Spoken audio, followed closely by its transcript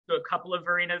a couple of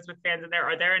arenas with fans in there.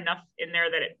 Are there enough in there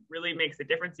that it really makes a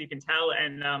difference? You can tell.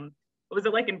 And what was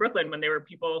it like in Brooklyn when there were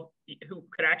people who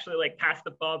could actually like pass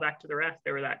the ball back to the refs?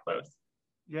 They were that close.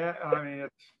 Yeah, I mean,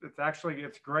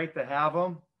 it's great to have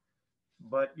them,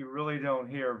 but you really don't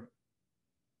hear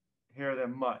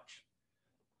them much.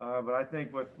 But I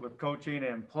think with coaching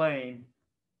and playing,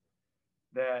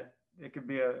 that it could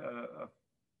be a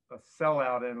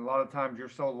sellout, and a lot of times you're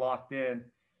so locked in.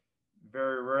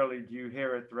 Very rarely do you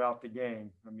hear it throughout the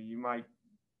game. I mean, you might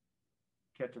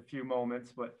catch a few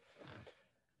moments, but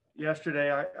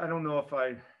yesterday I don't know if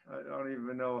I don't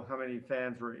even know how many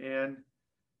fans were in.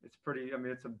 It's pretty. I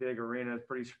mean, it's a big arena. It's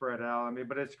pretty spread out. I mean,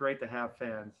 but it's great to have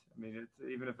fans. I mean, it's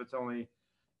even if it's only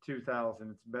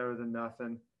 2,000, it's better than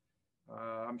nothing.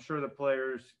 I'm sure the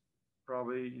players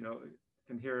probably,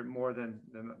 can hear it more than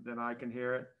I can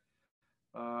hear it.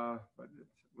 But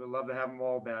we'd love to have them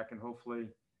all back, and hopefully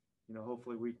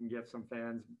we can get some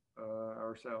fans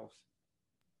ourselves.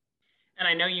 And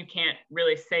I know you can't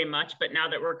really say much, but now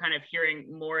that we're kind of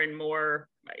hearing more and more,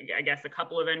 I guess a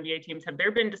couple of NBA teams, have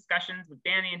there been discussions with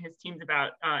Danny and his teams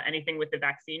about anything with the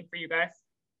vaccine for you guys?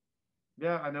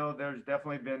 Yeah, I know there's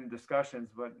definitely been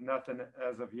discussions, but nothing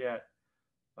as of yet.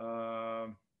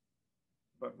 But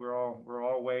we're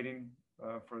all waiting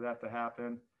for that to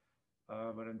happen.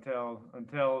 But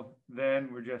until then,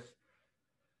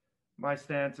 my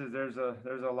stance is there's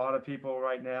a lot of people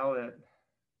right now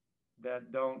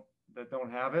that don't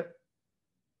have it.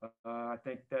 I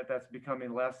think that's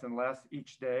becoming less and less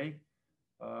each day.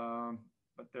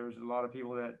 But there's a lot of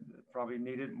people that probably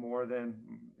need it more than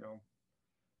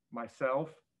myself.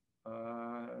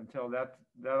 Until that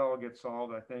all gets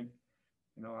solved, I think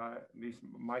at least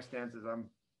my stance is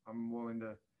I'm willing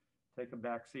to take a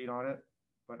back seat on it.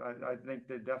 But I think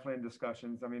they're definitely in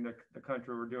discussions. I mean, the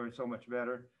country, we're doing so much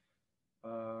better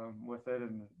with it,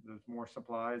 and there's more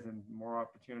supplies and more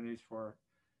opportunities for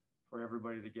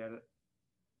everybody to get it.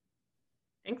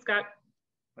 Thanks, Scott.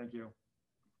 Thank you.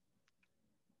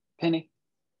 Penny.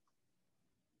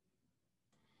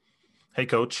 Hey,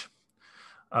 Coach.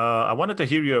 I wanted to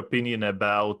hear your opinion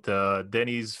about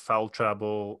Danny's foul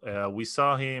trouble. We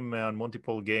saw him on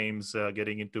multiple games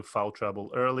getting into foul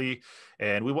trouble early,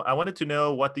 and I wanted to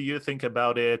know, what do you think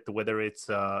about it? Whether it's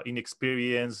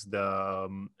inexperience,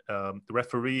 the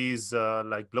referees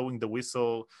like blowing the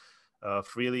whistle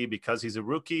freely because he's a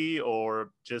rookie,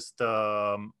 or just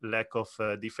lack of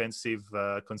defensive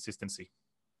consistency?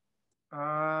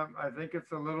 I think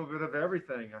it's a little bit of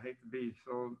everything. I hate to be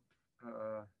so.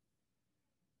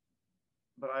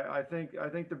 But I think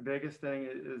the biggest thing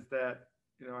is that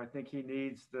I think he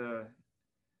needs to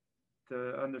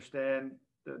understand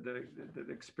the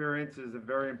experience is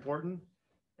very important,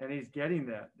 and he's getting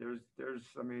that.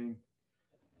 I mean,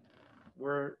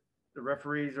 where the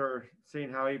referees are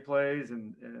seeing how he plays,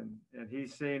 and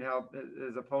he's seeing how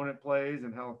his opponent plays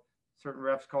and how certain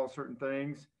refs call certain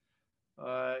things.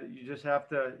 You have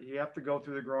to go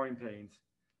through the growing pains.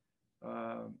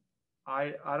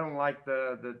 I don't like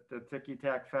the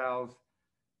ticky-tack fouls,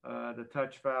 the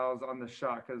touch fouls on the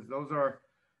shot, because those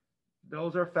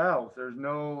are fouls. There's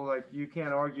no, you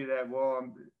can't argue that, well,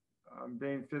 I'm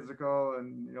being physical,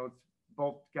 and it's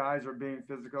both guys are being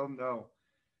physical. No,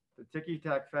 the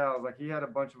ticky-tack fouls, like he had a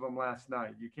bunch of them last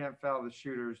night. You can't foul the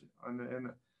shooters on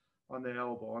the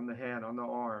elbow, on the hand, on the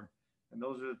arm, and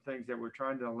those are the things that we're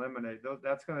trying to eliminate.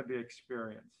 That's going to be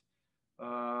experience.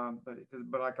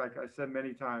 But like I said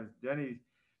many times, Denny,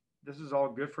 this is all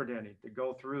good for Denny to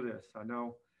go through this. I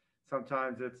know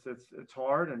sometimes it's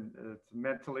hard, and it's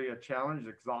mentally a challenge,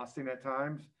 exhausting at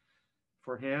times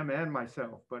for him and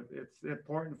myself. But it's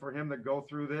important for him to go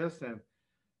through this,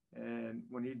 and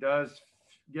when he does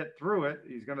get through it,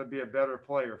 he's going to be a better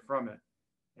player from it.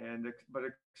 But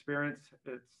experience,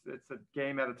 it's a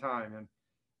game at a time,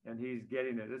 and he's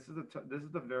getting it. This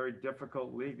is a very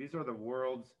difficult league. These are the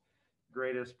world's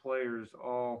greatest players,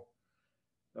 all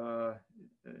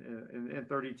in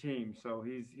 30 teams. So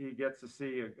he gets to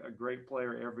see a great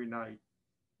player every night,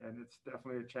 and it's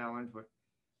definitely a challenge. But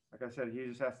like I said, he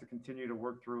just has to continue to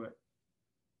work through it.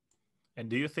 And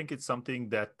do you think it's something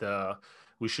that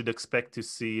we should expect to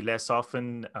see less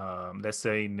often, let's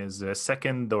say in his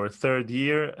second or third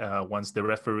year, once the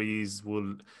referees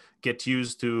will get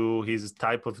used to his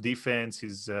type of defense,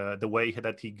 the way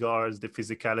that he guards, the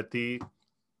physicality?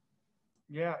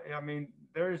 Yeah, I mean,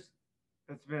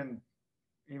 it's been,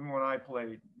 even when I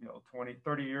played, 20,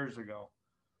 30 years ago,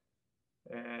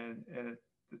 and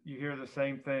you hear the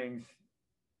same things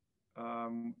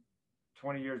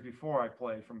 20 years before I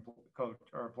played from coach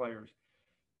or players,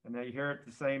 and then you hear it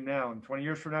the same now. And 20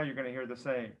 years from now, you're going to hear the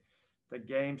same. The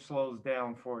game slows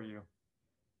down for you.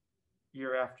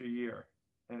 year after year,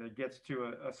 and it gets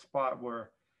to a spot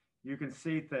where you can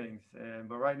see things.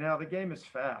 But right now the game is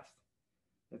fast.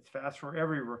 It's fast for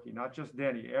every rookie, not just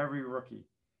Denny, every rookie,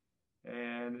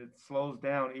 and it slows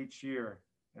down each year.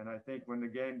 And I think when the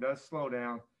game does slow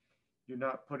down, you're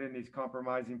not put in these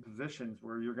compromising positions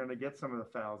where you're going to get some of the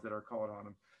fouls that are called on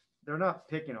them. They're not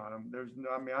picking on them. There's no,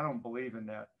 I mean, I don't believe in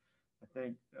that. I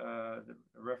think the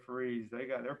referees,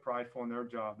 they're prideful in their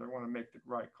job. They want to make the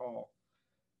right call,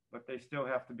 but they still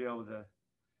have to be able to.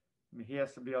 I mean, he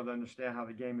has to be able to understand how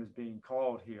the game is being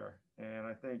called here, and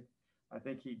I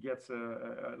think he gets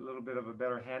a little bit of a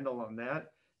better handle on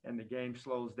that, and the game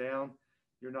slows down.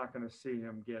 You're not going to see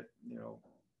him get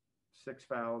 6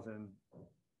 fouls in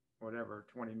whatever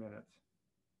 20 minutes.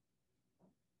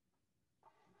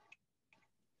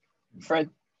 Fred.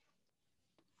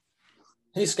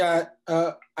 Hey, Scott.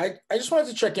 I just wanted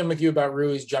to check in with you about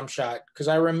Rui's jump shot, because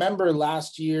I remember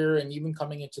last year and even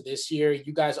coming into this year,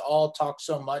 you guys all talked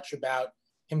so much about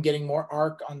him getting more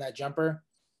arc on that jumper.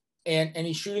 And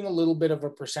he's shooting a little bit of a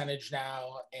percentage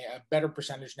now, a better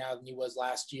percentage now than he was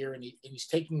last year, and he's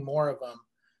taking more of them.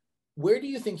 Where do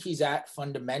you think he's at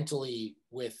fundamentally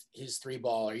with his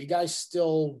 3-ball? Are you guys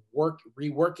still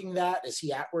reworking that? Is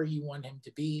he at where you want him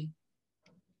to be?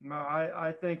 No,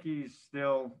 I think he's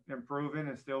still improving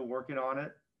and still working on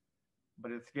it,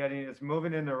 but it's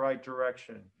moving in the right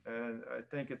direction. And I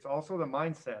think it's also the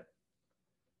mindset.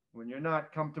 When you're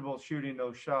not comfortable shooting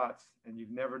those shots and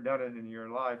you've never done it in your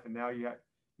life, and now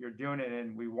you're doing it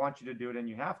and we want you to do it and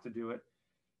you have to do it,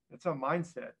 it's a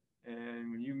mindset.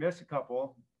 And when you miss a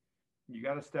couple, you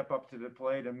got to step up to the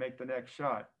plate and make the next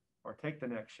shot or take the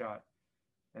next shot.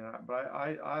 But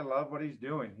I love what he's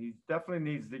doing. He definitely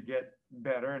needs to get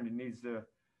better, and he needs to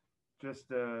just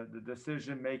the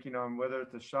decision making on whether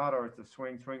it's a shot or it's a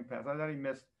swing pass. I thought he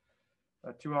missed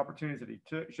 2 opportunities that he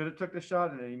should have took the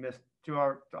shot, and then he missed 2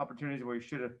 opportunities where he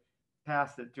should have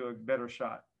passed it to a better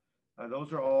shot.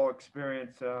 Those are all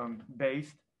experience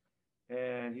based,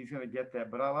 and he's going to get that.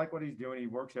 But I like what he's doing. He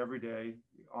works every day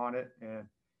on it,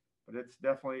 but it's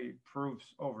definitely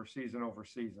proves over season.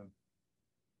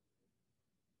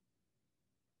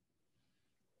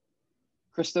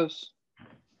 Christos.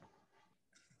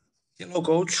 Hello,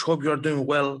 coach. Hope you are doing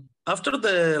well. After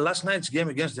the last night's game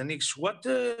against the Knicks, what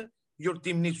your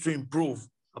team needs to improve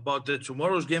about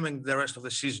tomorrow's game and the rest of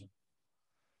the season?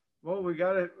 Well, we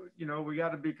got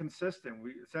to be consistent.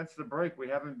 Since the break, we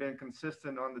haven't been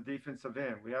consistent on the defensive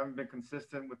end. We haven't been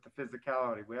consistent with the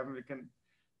physicality. We haven't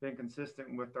been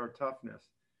consistent with our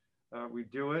toughness. We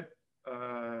do it,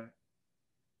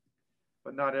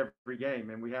 but not every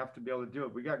game, and we have to be able to do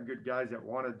it. We got good guys that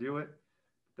want to do it.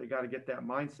 They got to get that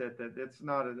mindset that there's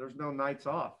no nights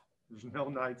off. There's no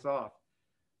nights off.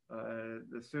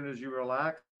 As soon as you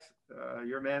relax,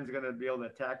 your man's going to be able to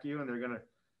attack you, and you're going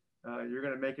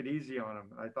to make it easy on them.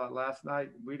 I thought last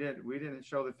night we didn't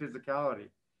show the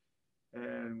physicality,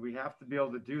 and we have to be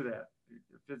able to do that.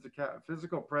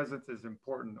 Physical presence is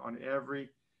important on every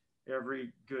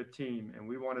good team, and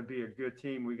we want to be a good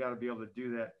team. We got to be able to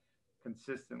do that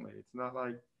consistently. It's not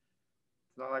like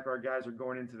our guys are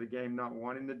going into the game not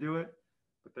wanting to do it,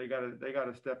 but they got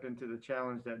to step into the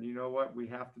challenge that, you know what, we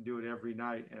have to do it every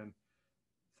night. And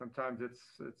sometimes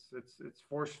it's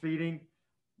force feeding,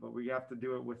 but we have to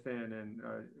do it within. And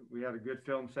we had a good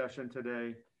film session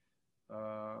today.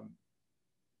 That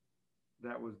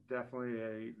was definitely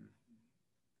a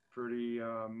pretty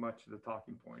much the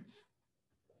talking point.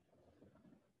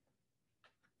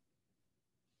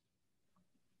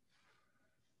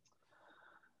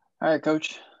 All right,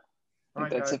 Coach. I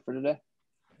think that's guys. it for today.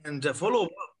 And a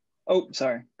follow-up. Oh,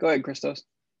 sorry. Go ahead, Christos.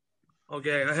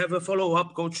 Okay, I have a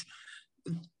follow-up, Coach.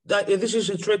 This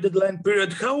is a trade deadline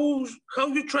period. How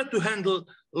you try to handle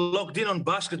locked in on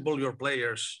basketball your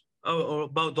players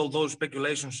about all those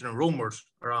speculations and rumors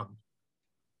around?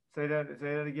 Say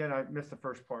that again. I missed the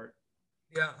first part.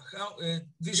 Yeah,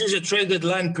 this is a trade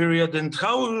deadline period, and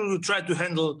how you try to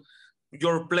handle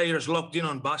your players locked in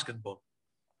on basketball?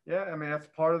 Yeah, I mean, that's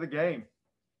part of the game.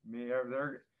 I mean,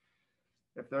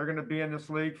 if they're going to be in this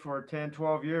league for 10,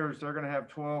 12 years, they're going to have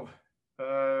 12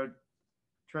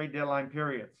 trade deadline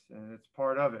periods, and it's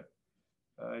part of it.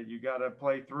 You got to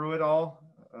play through it all.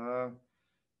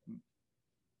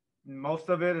 Most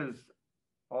of it is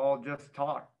all just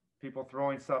talk, people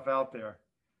throwing stuff out there.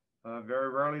 Very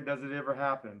rarely does it ever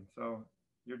happen. So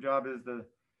your job is to,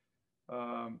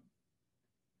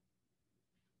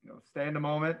 stay in the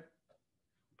moment,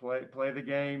 play the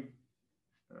game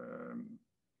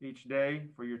each day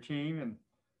for your team, and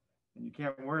you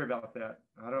can't worry about that.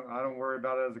 I don't worry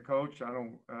about it as a coach. I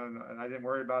didn't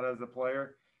worry about it as a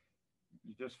player.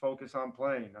 you just focus on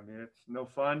playing. I mean, it's no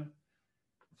fun.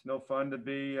 It's no fun to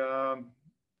be,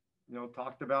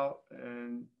 talked about,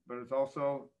 but it's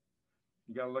also,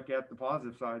 you got to look at the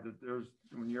positive side that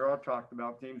when you're all talked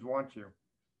about, teams want you.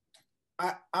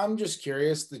 I'm just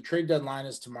curious. The trade deadline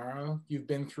is tomorrow. You've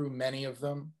been through many of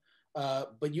them,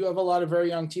 but you have a lot of very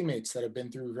young teammates that have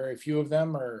been through very few of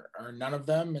them or none of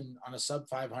them. And on a sub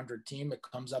 500 team, it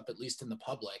comes up, at least in the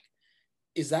public.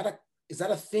 Is that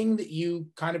a thing that you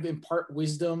kind of impart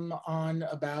wisdom on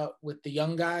about with the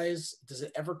young guys? Does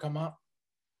it ever come up?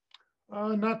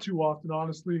 Not too often,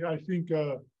 honestly. I think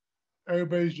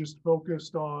everybody's just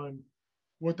focused on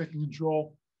what they can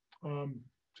control.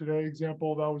 Today,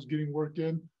 example, that was getting work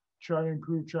in, trying to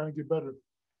improve, trying to get better.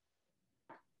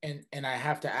 And I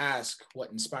have to ask,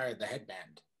 what inspired the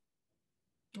headband?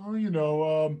 Oh, you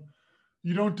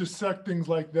don't dissect things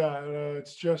like that.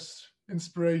 It's just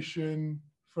inspiration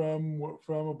from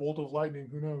a bolt of lightning.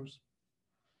 Who knows?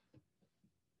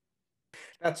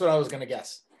 That's what I was going to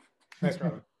guess. Thanks,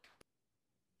 Robin.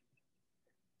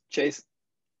 Chase.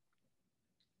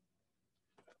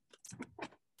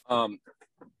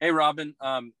 Hey, Robin,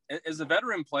 as a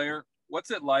veteran player,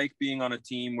 what's it like being on a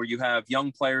team where you have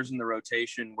young players in the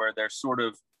rotation, where they're sort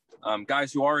of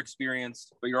guys who are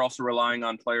experienced, but you're also relying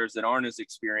on players that aren't as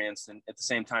experienced and at the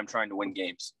same time trying to win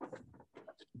games?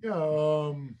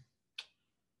 Yeah,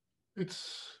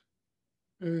 it's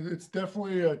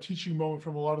definitely a teaching moment for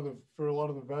a lot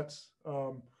of the vets.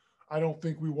 I don't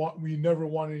think we never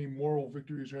want any moral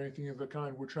victories or anything of the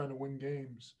kind. We're trying to win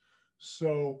games.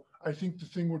 So I think the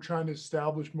thing we're trying to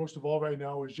establish most of all right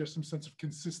now is just some sense of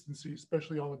consistency,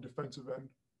 especially on the defensive end.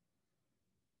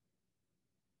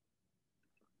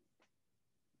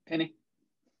 Penny.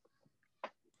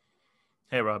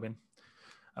 Hey, Robin.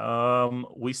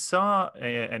 We saw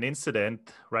an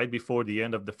incident right before the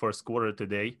end of the first quarter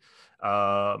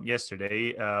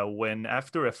yesterday, when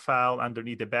after a foul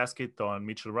underneath the basket on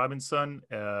Mitchell Robinson,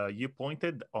 you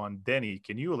pointed on Denny.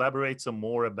 Can you elaborate some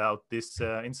more about this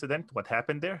incident? What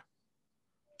happened there?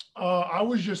 I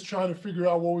was just trying to figure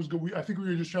out what was going. I think we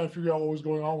were just trying to figure out what was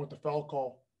going on with the foul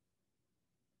call.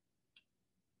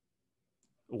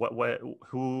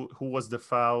 Who was the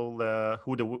foul?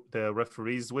 Who the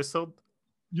referees whistled?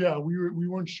 Yeah, we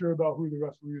weren't sure about who the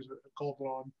referees called it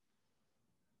on.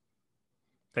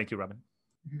 Thank you, Robin.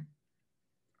 Mm-hmm.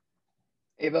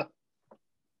 Ava.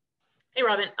 Hey,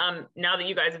 Robin. Now that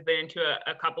you guys have been into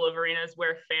a couple of arenas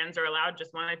where fans are allowed,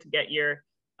 just wanted to get your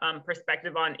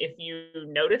perspective on if you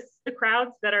notice the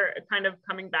crowds that are kind of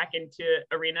coming back into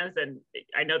arenas. And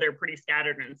I know they're pretty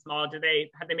scattered and small. Have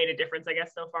they made a difference, I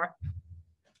guess, so far?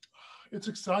 It's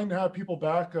exciting to have people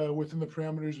back within the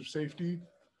parameters of safety.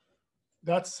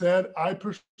 That said, I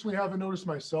personally haven't noticed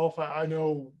myself. I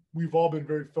know we've all been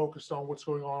very focused on what's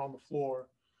going on the floor.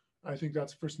 I think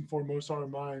that's first and foremost on our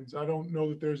minds. I don't know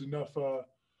that there's enough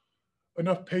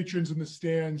patrons in the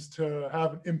stands to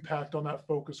have an impact on that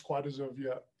focus quite as of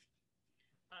yet.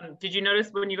 Did you notice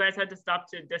when you guys had to stop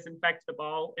to disinfect the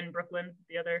ball in Brooklyn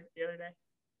the other day?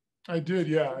 I did,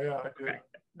 yeah, I did. Okay.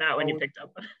 That one you picked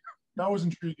up. That was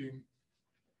intriguing.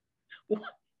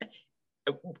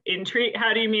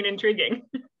 How do you mean intriguing?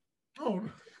 Oh,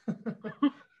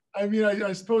 I mean,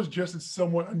 I suppose just it's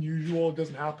somewhat unusual. It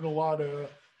doesn't happen a lot to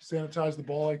sanitize the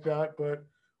ball like that, but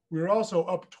we were also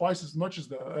up twice as much as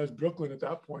Brooklyn at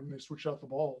that point, and they switched out the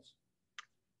balls.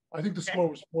 I think the score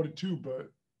was 4-2,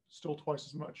 but still twice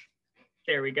as much.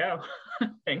 There we go.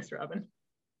 Thanks, Robin.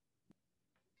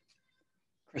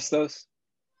 Christos.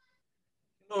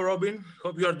 Hello, Robin.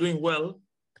 Hope you are doing well.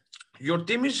 Your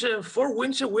team is 4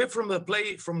 wins away from the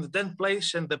 10th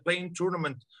place and the playing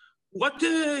tournament. What do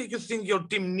you think your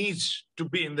team needs to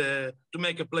be to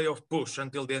make a playoff push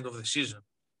until the end of the season?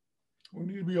 We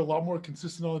need to be a lot more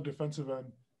consistent on the defensive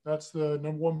end. That's the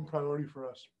 #1 priority for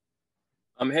us.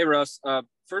 Hey, Russ.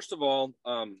 First of all,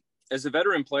 as a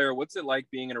veteran player, what's it like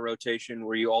being in a rotation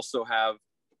where you also have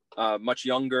much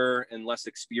younger and less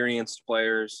experienced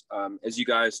players as you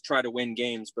guys try to win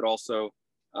games, but also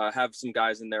have some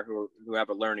guys in there who have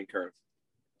a learning curve?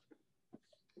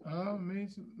 I mean,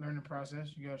 it's a learning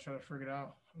process. You got to try to figure it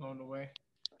out along the way.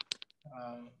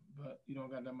 But you don't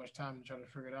got that much time to try to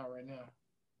figure it out right now.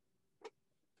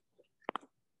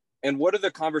 And what are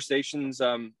the conversations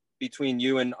between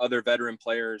you and other veteran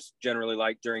players generally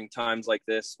like during times like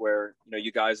this where,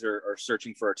 you guys are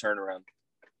searching for a turnaround?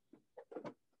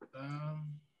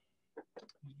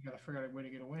 You got to figure out a way to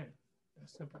get a win.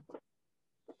 That's simple.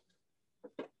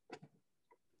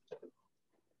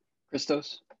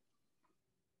 Christos.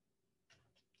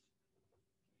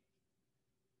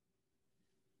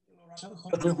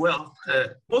 Doing well.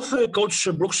 Both Coach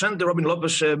Brooks and Robin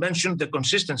Lopez mentioned the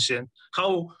consistency and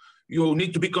how you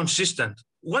need to be consistent.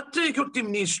 What your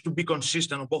team needs to be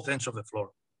consistent on both ends of the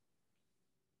floor?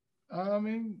 I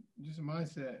mean, just a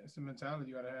mindset. It's a mentality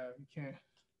you got to have. You can't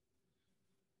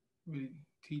really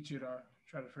teach it or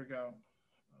try to figure out,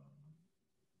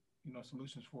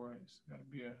 solutions for it. It's got to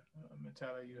be a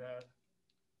mentality you have.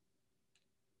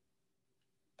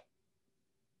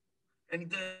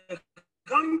 And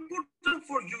how important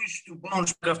for you is to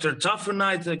bounce back after a tough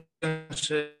night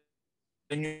against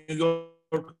New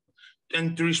York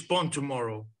and to respond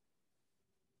tomorrow?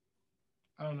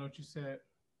 I don't know what you said.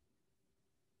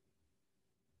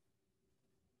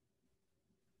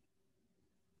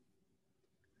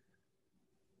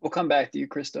 We'll come back to you,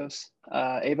 Christos.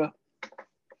 Ava?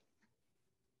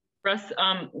 Russ,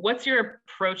 what's your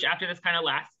approach after this kind of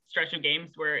last stretch of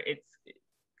games where it's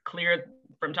clear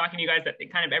from talking to you guys that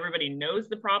kind of everybody knows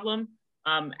the problem?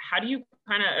 How do you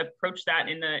kind of approach that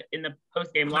in the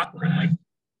post-game locker room? Like,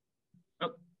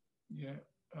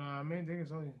 main thing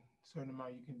is only a certain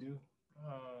amount you can do.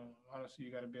 Honestly,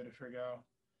 you got to be able to figure out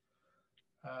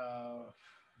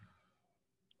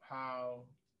how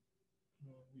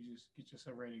you just get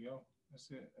yourself ready to go. That's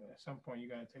it. At some point, you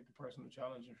got to take the personal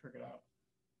challenge and figure it out.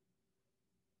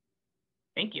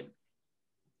 Thank you.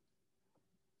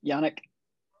 Yannick?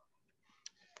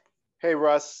 Hey,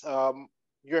 Russ.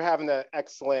 You're having an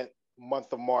excellent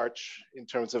month of March in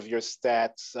terms of your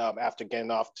stats after getting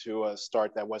off to a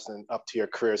start that wasn't up to your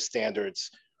career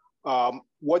standards.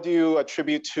 What do you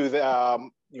attribute to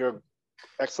your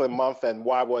excellent month, and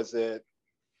why was it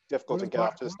difficult to get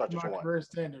off to the start that you want?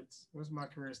 What's my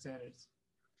career standards?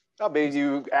 I mean,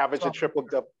 you average a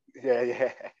triple-double.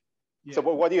 Yeah. So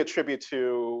what do you attribute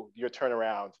to your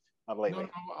turnaround lately? No,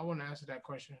 I want to answer that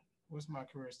question. What's my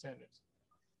career standards?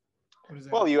 What is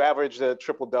that? Well, you averaged a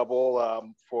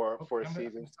triple-double for a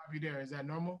season. Stop you there. Is that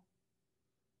normal?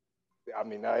 I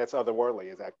mean, it's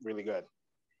otherworldly. Is that really good?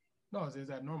 No, is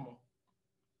that normal?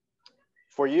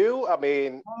 For you, I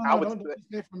mean, don't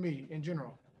say for me in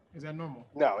general. Is that normal?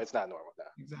 No, it's not normal. No.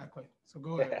 Exactly. So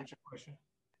go ahead with your question.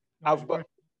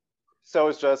 So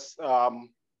it's just,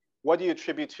 what do you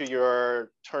attribute to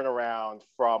your turnaround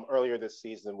from earlier this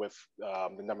season with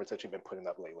the numbers that you've been putting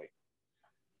up lately?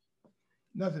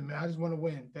 Nothing, man. I just want to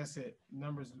win. That's it.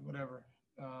 Numbers, whatever.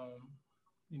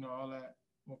 All that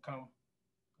will come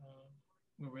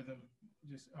with rhythm.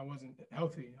 Just I wasn't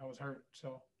healthy. I was hurt.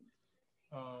 So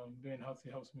being healthy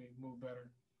helps me move better,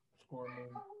 score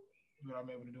more, do what I'm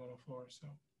able to do on the floor. So.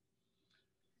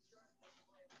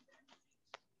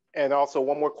 And also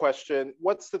one more question.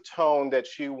 What's the tone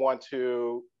that you want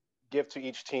to give to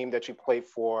each team that you play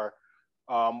for?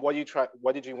 What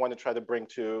did you want to try to bring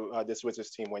to this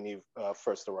Wizards team when you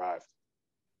first arrived?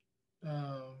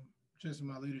 Just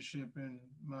my leadership and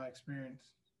my experience.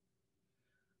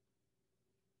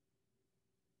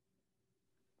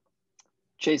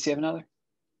 Chase, you have another?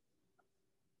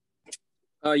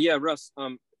 Yeah, Russ.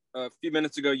 A few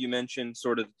minutes ago, you mentioned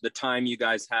sort of the time you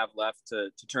guys have left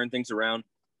to turn things around.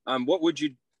 What would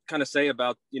you kind of say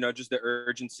about, just the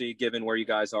urgency given where you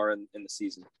guys are in the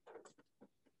season?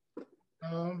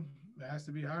 It has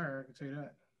to be higher, I can tell you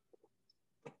that.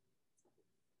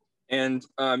 And,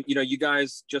 you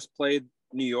guys just played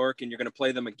New York and you're going to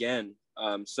play them again.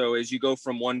 So as you go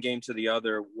from one game to the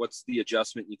other, what's the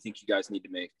adjustment you think you guys need to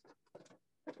make?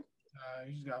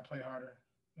 You just got to play harder.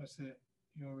 That's it.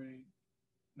 You don't really,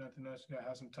 nothing else. You got to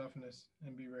have some toughness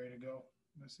and be ready to go.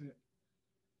 That's it.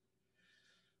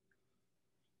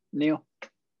 Neil?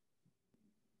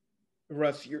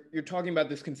 Russ, you're talking about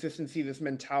this consistency, this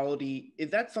mentality.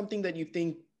 Is that something that you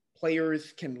think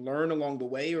players can learn along the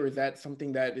way, or is that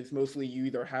something that is mostly you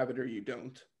either have it or you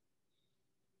don't?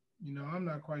 I'm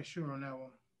not quite sure on that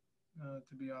one,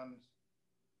 to be honest.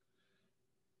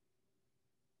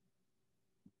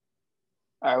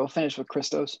 All right, we'll finish with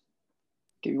Christos.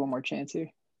 Give you one more chance here.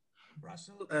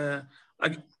 Russell,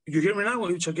 you hear me now?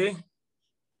 It's okay?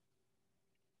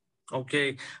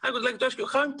 Okay. I would like to ask you,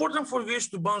 how important for you is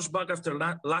to bounce back after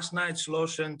last night's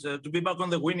loss and to be back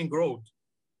on the winning road?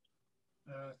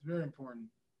 It's very important.